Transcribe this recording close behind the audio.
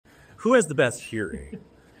Who has the best hearing?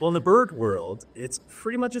 Well, in the bird world, it's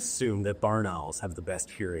pretty much assumed that barn owls have the best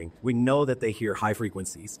hearing. We know that they hear high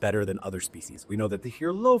frequencies better than other species. We know that they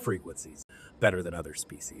hear low frequencies better than other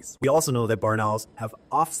species. We also know that barn owls have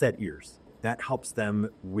offset ears. That helps them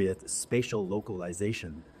with spatial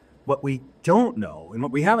localization. What we don't know, and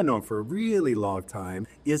what we haven't known for a really long time,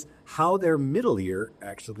 is how their middle ear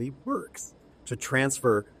actually works to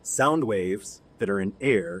transfer sound waves that are in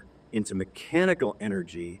air into mechanical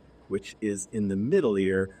energy, which is in the middle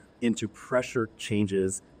ear, into pressure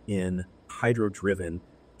changes in hydro-driven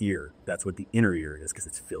ear. That's what the inner ear is, because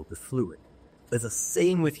it's filled with fluid. It's the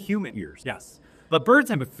same with human ears. Yes. But birds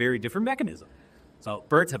have a very different mechanism. So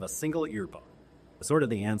birds have a single ear bone, sort of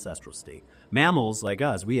the ancestral state. Mammals, like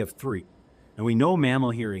us, we have three. And we know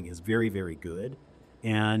mammal hearing is very, very good.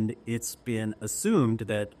 And it's been assumed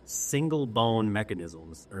that single bone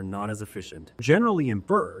mechanisms are not as efficient. Generally in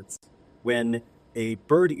birds, when a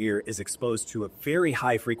bird ear is exposed to a very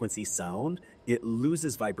high frequency sound, it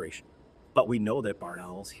loses vibration. But we know that barn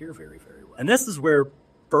owls hear very, very well. And this is where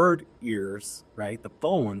bird ears, right, the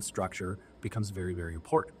bone structure becomes very, very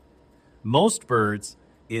important. Most birds,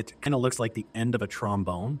 it kind of looks like the end of a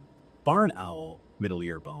trombone. Barn owl middle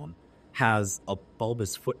ear bone has a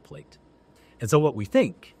bulbous foot plate. And so what we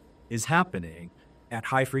think is happening at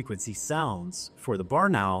high frequency sounds for the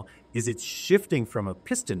barn owl is it's shifting from a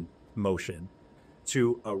piston motion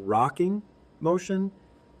to a rocking motion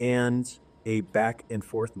and a back and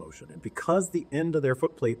forth motion. And because the end of their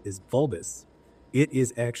foot plate is bulbous, it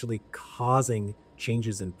is actually causing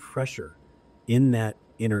changes in pressure in that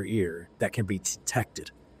inner ear that can be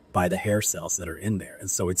detected by the hair cells that are in there.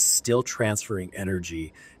 And so it's still transferring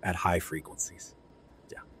energy at high frequencies.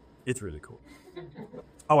 Yeah, it's really cool.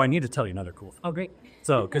 Oh, I need to tell you another cool thing. Oh, great.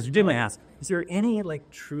 So, because you did my ask, is there any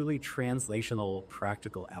truly translational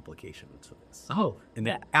practical application to this? Oh, and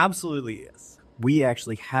there absolutely is. We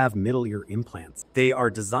actually have middle ear implants. They are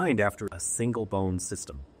designed after a single bone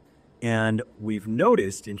system. And we've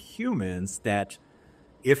noticed in humans that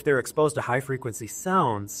if they're exposed to high frequency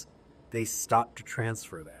sounds, they stop to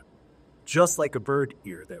transfer that, just like a bird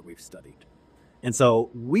ear that we've studied. And so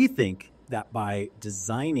we think that by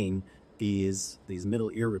designing these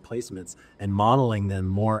middle ear replacements and modeling them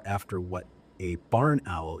more after what a barn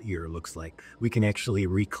owl ear looks like, we can actually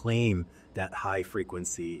reclaim that high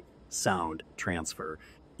frequency sound transfer,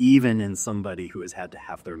 even in somebody who has had to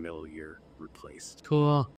have their middle ear replaced. Cool.